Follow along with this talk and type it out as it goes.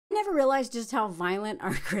I never realized just how violent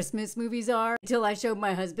our Christmas movies are until I showed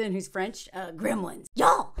my husband, who's French, Gremlins.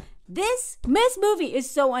 Y'all, this movie is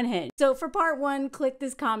so unhinged. So for part one, click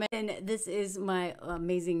this comment, and this is my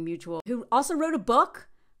amazing mutual who also wrote a book.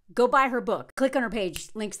 Go buy her book. Click on her page,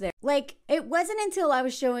 links there. Like, it wasn't until I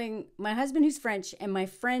was showing my husband, who's French, and my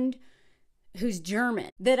friend, who's German,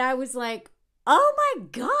 that I was like, oh my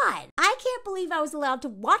God, I can't believe I was allowed to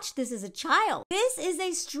watch this as a child. This is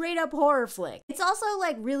a straight up horror flick. It's also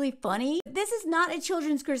like really funny. This is not a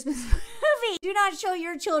children's Christmas movie. Do not show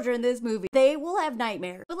your children this movie. They will have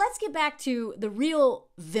nightmares. But let's get back to the real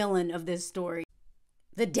villain of this story.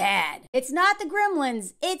 The dad. It's not the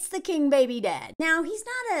Gremlins, it's the king baby dad. Now, he's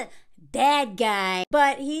not a bad guy,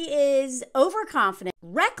 but he is overconfident,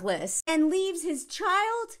 reckless, and leaves his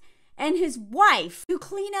child and his wife to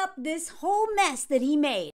clean up this whole mess that he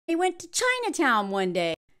made. He went to Chinatown one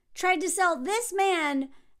day, tried to sell this man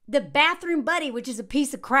the bathroom buddy, which is a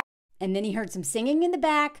piece of crap. And then he heard some singing in the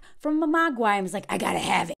back from a Mogwai and was like, I gotta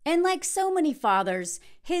have it. And like so many fathers,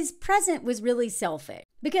 his present was really selfish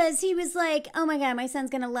because he was like, oh my God, my son's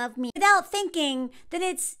gonna love me, without thinking that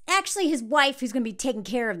it's actually his wife who's gonna be taking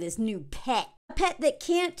care of this new pet. A pet that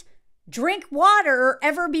can't drink water or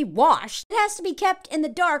ever be washed. It has to be kept in the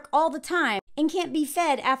dark all the time and can't be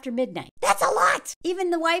fed after midnight. That's a lot. Even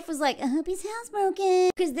the wife was like, I hope he's housebroken.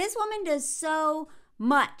 Because this woman does so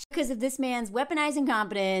much because of this man's weaponized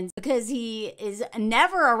incompetence, because he is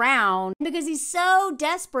never around, because he's so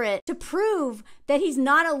desperate to prove that he's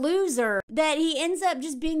not a loser that he ends up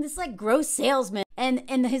just being this like gross salesman.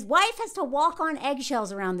 And his wife has to walk on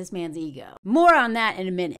eggshells around this man's ego. More on that in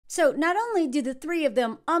a minute. So not only do the three of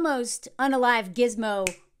them almost unalive Gizmo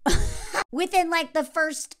within like the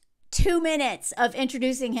first 2 minutes of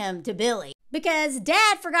introducing him to Billy, because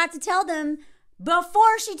Dad forgot to tell them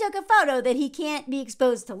before she took a photo that he can't be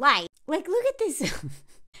exposed to light. Like, look at this.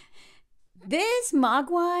 This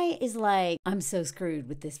Mogwai is like, I'm so screwed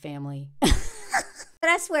with this family. But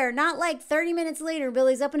I swear, not like 30 minutes later,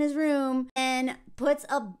 Billy's up in his room and puts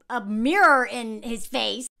a mirror in his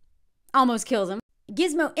face. Almost kills him.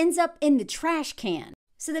 Gizmo ends up in the trash can.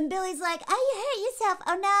 So then Billy's like, oh, you hurt yourself.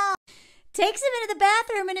 Oh, no. Takes him into the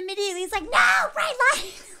bathroom and immediately he's like, no, bright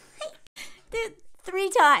light. Dude, 3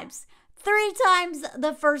 times. 3 times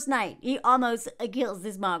the first night, he almost kills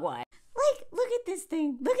this Mogwai. Like, look at this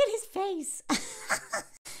thing. Look at his face.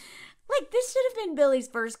 Like, this should have been Billy's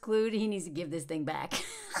first clue. He needs to give this thing back.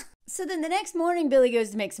 So then the next morning, Billy goes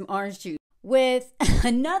to make some orange juice with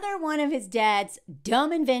another one of his dad's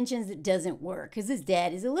dumb inventions that doesn't work because his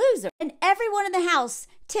dad is a loser. And everyone in the house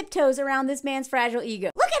tiptoes around this man's fragile ego.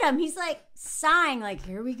 Look at him. He's like sighing like,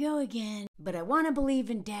 here we go again. But I want to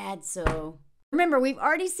believe in Dad, so... Remember, we've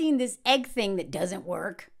already seen this egg thing that doesn't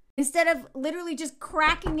work. Instead of literally just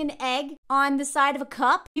cracking an egg on the side of a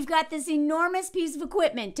cup, you've got this enormous piece of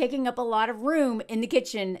equipment taking up a lot of room in the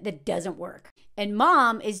kitchen that doesn't work. And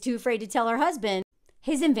Mom is too afraid to tell her husband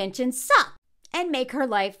his inventions suck and make her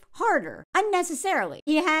life harder unnecessarily.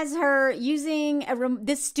 He has her using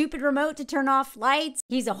this stupid remote to turn off lights.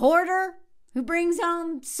 He's a hoarder who brings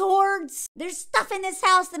home swords. There's stuff in this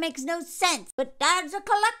house that makes no sense. But Dad's a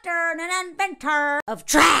collector and an inventor of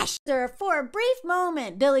trash. So for a brief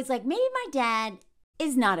moment, Billy's like, maybe my dad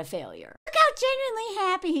is not a failure. Look how genuinely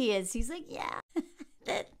happy he is. He's like, yeah.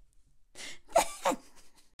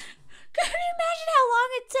 Can you imagine how long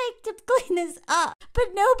it'd take to clean this up?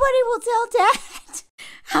 But nobody will tell Dad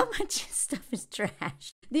how much his stuff is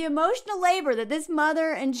trash. The emotional labor that this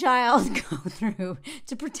mother and child go through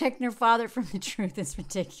to protect their father from the truth is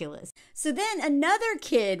ridiculous. So then another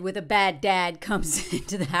kid with a bad dad comes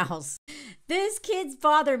into the house. This kid's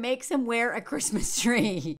father makes him wear a Christmas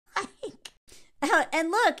tree.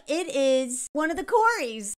 And look, it is one of the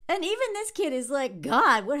Coreys. And even this kid is like,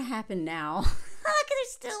 God, what happened now? Look,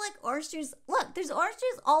 there's still like orange juice. Look, there's orange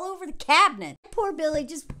juice all over the cabinet. Poor Billy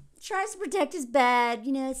just tries to protect his bad,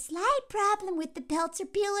 slight problem with the Peltzer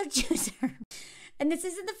peeler juicer. And this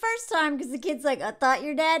isn't the first time because the kid's like, I thought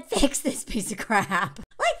your dad fixed this piece of crap.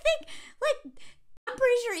 I'm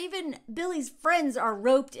pretty sure even Billy's friends are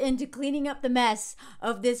roped into cleaning up the mess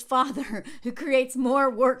of this father who creates more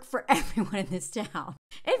work for everyone in this town.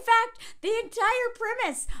 In fact, the entire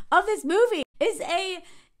premise of this movie is a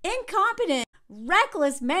incompetent,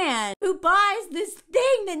 reckless man who buys this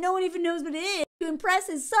thing that no one even knows what it is to impress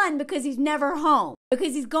his son because he's never home.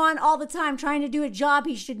 Because he's gone all the time trying to do a job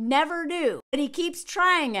he should never do, but he keeps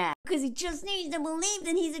trying at because he just needs to believe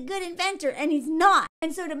that he's a good inventor, and he's not.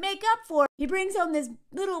 And so to make up for it, he brings home this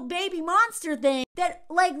little baby monster thing that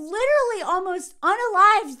like literally almost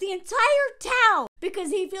unalives the entire town.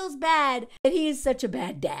 because he feels bad that he is such a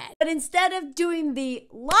bad dad. But instead of doing the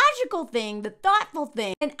logical thing, the thoughtful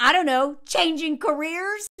thing, and I don't know, changing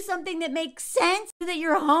careers, something that makes sense so that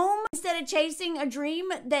you're home instead of chasing a dream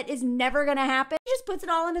that is never gonna happen, he just puts it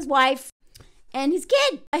all on his wife and his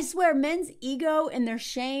kid. I swear, men's ego and their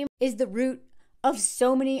shame is the root of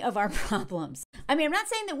so many of our problems. I mean, I'm not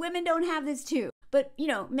saying that women don't have this too, but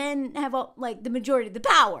men have like the majority of the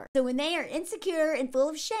power. So when they are insecure and full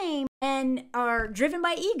of shame and are driven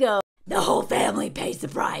by ego, the whole family pays the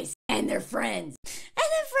price and their friends. And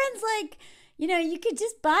their friends like, you could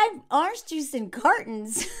just buy orange juice in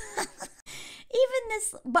cartons. Even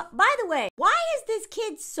this, but by the way, why is this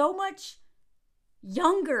kid so much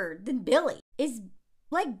younger than Billy?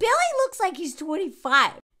 Billy looks like he's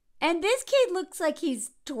 25. And this kid looks like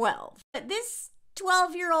he's 12. But this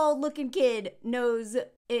 12-year-old looking kid knows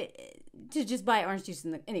it, to just buy orange juice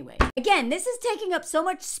anyway. Again, this is taking up so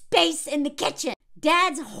much space in the kitchen.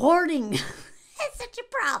 Dad's hoarding. It's such a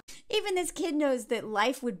problem. Even this kid knows that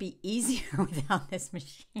life would be easier without this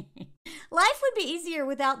machine. Life would be easier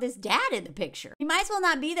without this dad in the picture. You might as well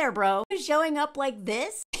not be there, bro. Showing up like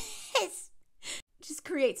this just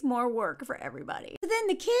creates more work for everybody. So then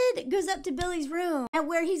the kid goes up to Billy's room and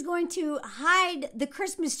where he's going to hide the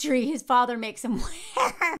Christmas tree his father makes him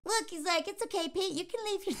wear. Look, he's like, it's okay, Pete, you can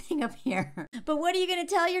leave your thing up here. But what are you going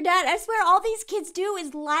to tell your dad? I swear all these kids do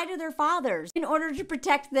is lie to their fathers in order to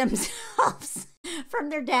protect themselves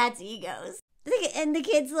from their dad's egos. And the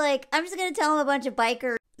kid's like, I'm just going to tell him a bunch of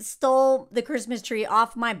bikers stole the Christmas tree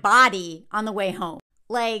off my body on the way home.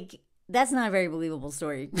 Like, that's not a very believable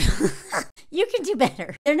story. You can do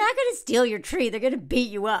better. They're not going to steal your tree. They're going to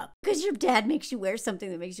beat you up because your dad makes you wear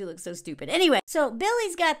something that makes you look so stupid. Anyway, so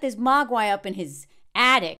Billy's got this mogwai up in his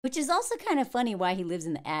attic, which is also kind of funny why he lives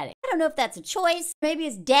in the attic. I don't know if that's a choice. Maybe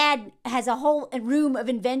his dad has a whole room of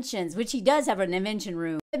inventions, which he does have an invention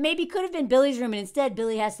room. But maybe could have been Billy's room, and instead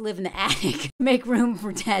Billy has to live in the attic. Make room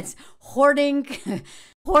for Dad's hoarding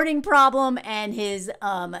problem and his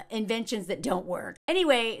inventions that don't work.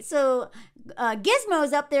 Anyway, so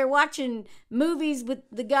Gizmo's up there watching movies with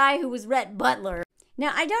the guy who was Rhett Butler.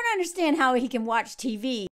 Now, I don't understand how he can watch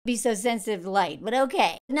TV, be so sensitive to light, but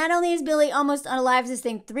okay. Not only is Billy almost unalive this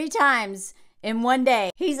thing 3 times in one day,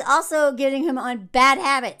 he's also getting him on bad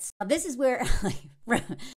habits. Now, this is where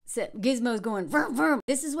so Gizmo's going vroom, vroom.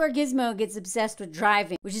 This is where Gizmo gets obsessed with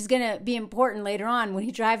driving, which is going to be important later on when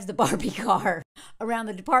he drives the Barbie car around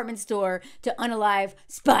the department store to unalive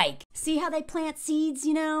Spike. See how they plant seeds,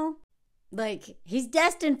 Like, he's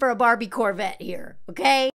destined for a Barbie Corvette here,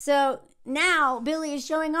 okay? So now Billy is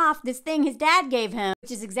showing off this thing his dad gave him,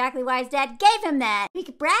 which is exactly why his dad gave him that. He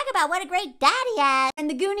could brag about what a great dad he had. And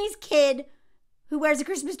the Goonies kid who wears a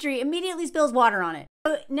Christmas tree immediately spills water on it.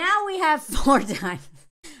 So now we have 4 times.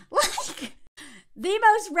 Like, the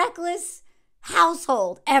most reckless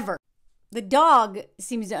household ever. The dog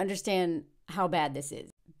seems to understand how bad this is.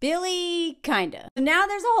 Billy, kinda. So now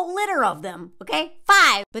there's a whole litter of them, okay?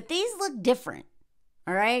 5. But these look different,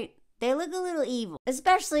 all right? They look a little evil.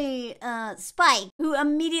 Especially Spike, who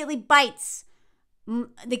immediately bites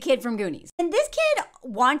the kid from Goonies. And this kid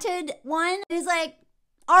wanted one and is like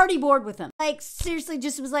already bored with him. Like, seriously,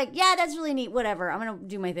 just was like, yeah, that's really neat. Whatever, I'm gonna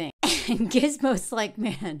do my thing. And Gizmo's like,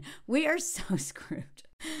 man, we are so screwed.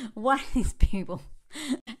 Why are these people...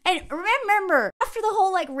 And remember, after the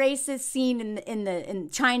whole like racist scene in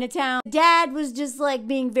Chinatown, Dad was just like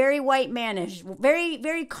being very white manish, very,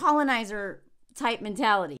 very colonizer type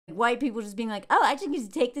mentality. White people just being like, oh, I just get to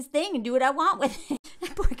take this thing and do what I want with it.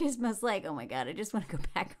 And poor Gizmo's like, oh my God, I just want to go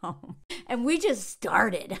back home. And we just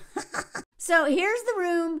started. So here's the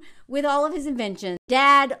room with all of his inventions.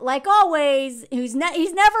 Dad, like always, he's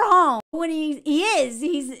never home. When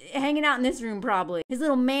he's hanging out in this room probably. His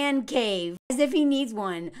little man cave, as if he needs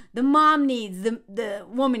one. The mom needs the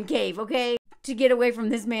woman cave, okay? To get away from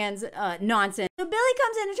this man's nonsense. So Billy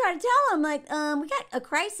comes in and tries to tell him, like, we got a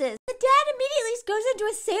crisis. But Dad immediately goes into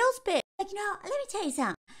a sales pitch. Like, let me tell you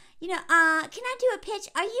something. Can I do a pitch?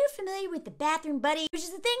 Are you familiar with the Bathroom Buddy? Which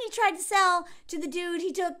is the thing he tried to sell to the dude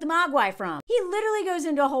he took the Mogwai from. He literally goes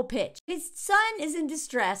into a whole pitch. His son is in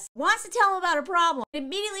distress, wants to tell him about a problem,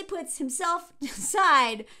 immediately puts himself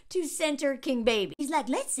aside to center King Baby. He's like,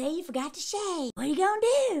 let's say you forgot to shave. What are you gonna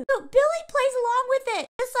do? So Billy plays along with it,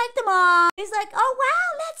 just like the mom. He's like, oh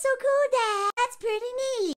wow, that's so cool, Dad. That's pretty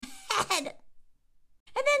neat.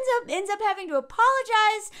 And then ends up having to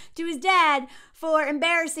apologize to his dad for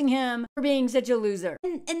embarrassing him for being such a loser.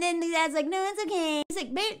 And then the dad's like, no, it's okay. He's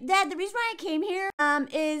like, Dad, the reason why I came here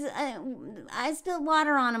is I spilled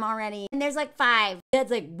water on him already. And there's like 5.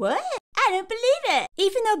 Dad's like, what? I don't believe it.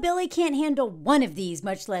 Even though Billy can't handle one of these,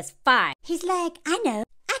 much less 5, he's like, I know.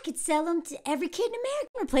 I could sell them to every kid in America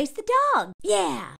and replace the dog. Yeah.